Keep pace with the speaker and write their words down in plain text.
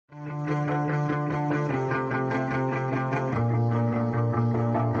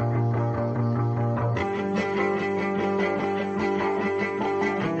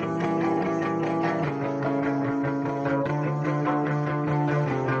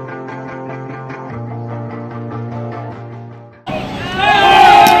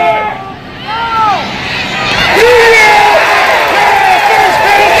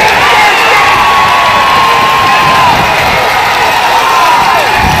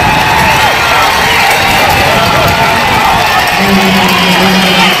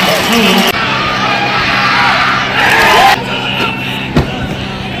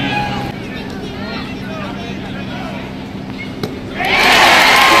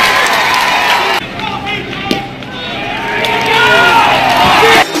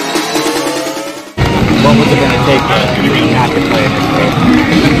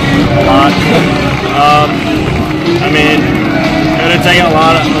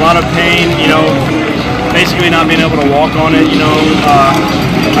lot of pain, you know, basically not being able to walk on it, you know.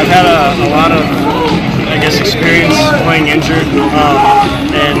 I've had a lot of, I guess, experience playing injured,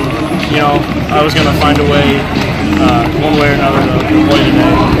 and, you know, I was going to find a way, one way or another, to play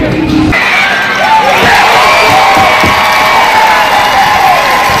today.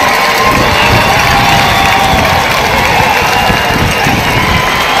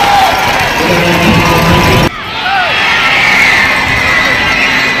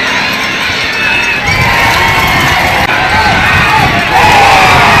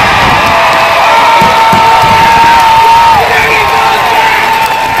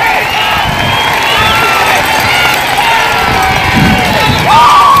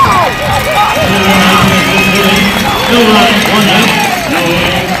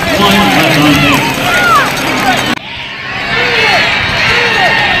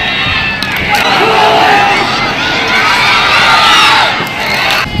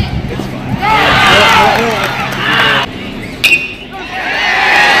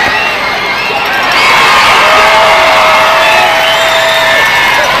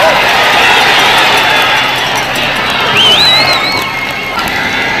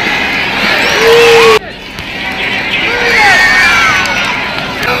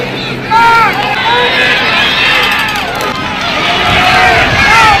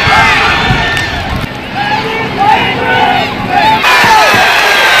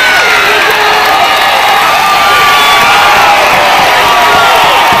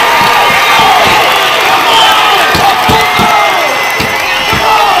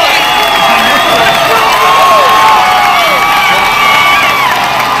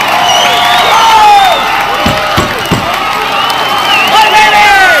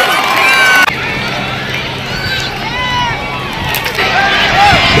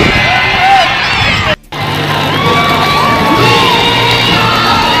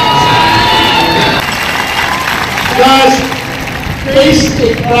 Guys, face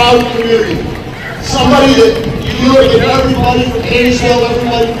a proud community. Somebody that you look at everybody from Hillsdale,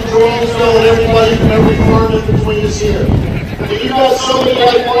 everybody from Jeromesville, and everybody from every farm in between us here. And you've got somebody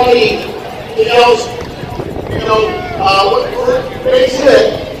like Marty that yells, you know, base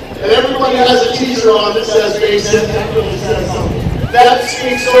hit, and everybody has a t-shirt on that says base hit. That really says something. That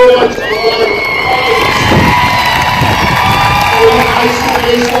speaks so much of what high school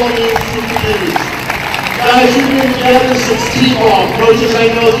baseball means to communities. Guys, you've been together since T-ball. Coaches,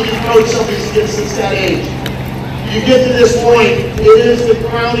 I know that you've coached some of these kids since that age. You get to this point, it is the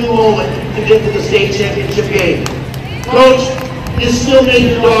crowning moment to get to the state championship game. Coach, you still make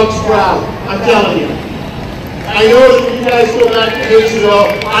your dogs proud, I'm telling you. I know that when you guys go back to Hillsdale,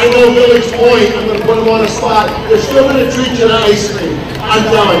 I know Village Point, I'm going to put them on a spot, they're still going to treat you to ice cream, I'm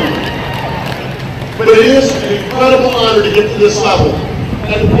telling you. But it is an incredible honor to get to this level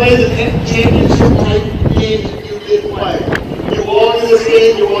and to play the championship type game that you did play. You belong in this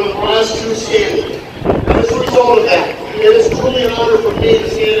game, you're one of the last two standing. And as a result of that, it is truly an honor for me to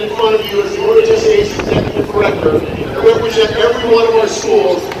stand in front of you as the organization's executive director and represent every one of our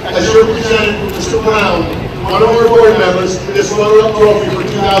schools as represented with Mr. Brown, one of our board members, for this runner-up trophy for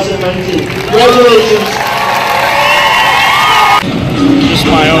 2019. Congratulations. Just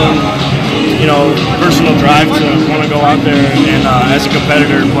my own, you know, personal drive to want to go out there and as a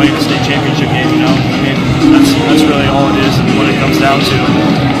competitor play the state championship game, you know. I mean, that's really all it is and what it comes down to.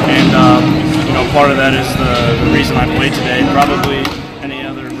 And, you know, part of that is the reason I played today. Probably any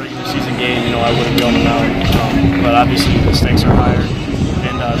other regular season game, you know, I wouldn't be on the mound. But obviously the stakes are higher.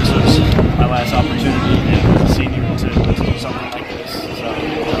 And this was my last opportunity as a senior to do something like this. So,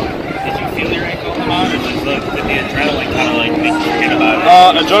 did you feel your ankle come out, or did the adrenaline kind of like make you forget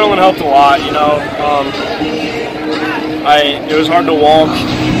about it? Adrenaline helped a lot, you know. It was hard to walk,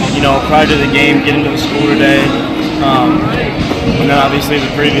 you know, prior to the game, get into the school today. And then obviously the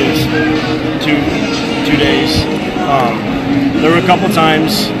previous two days. There were a couple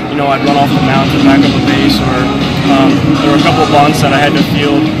times, you know, I'd run off the mound to back up a base, or there were a couple bunts that I had to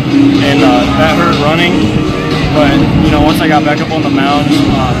field, and that hurt running. But you know, once I got back up on the mound,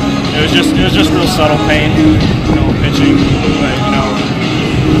 it was just real subtle pain, you know, pitching. But you know,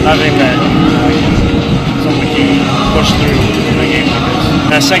 I think that something we can push through in a game like this.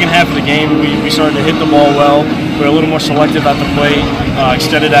 In that second half of the game, we started to hit the ball well. We were a little more selective at the plate,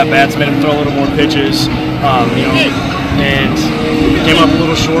 extended at bats, made him throw a little more pitches, you know, and came up a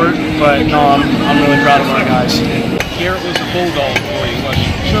little short. But no, I'm really proud of our guys. Garrett was a bulldog for you,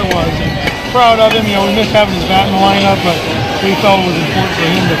 wasn't he? Sure was. And proud of him. You know, we missed having his bat in the lineup, but we felt it was important for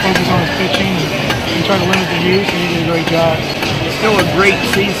him to focus on his pitching and try to limit the use, and he did a great job. It's still a great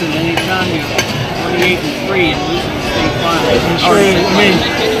season anytime you're 28-3 and losing state final. I'm sure. I mean,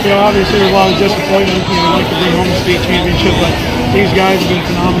 obviously there's a lot of disappointment. Like to bring home the state championship, but these guys have been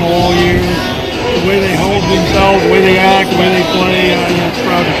phenomenal all year. The way they hold themselves, the way they act, the way they play, it's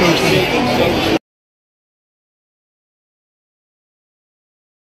proud to coach them.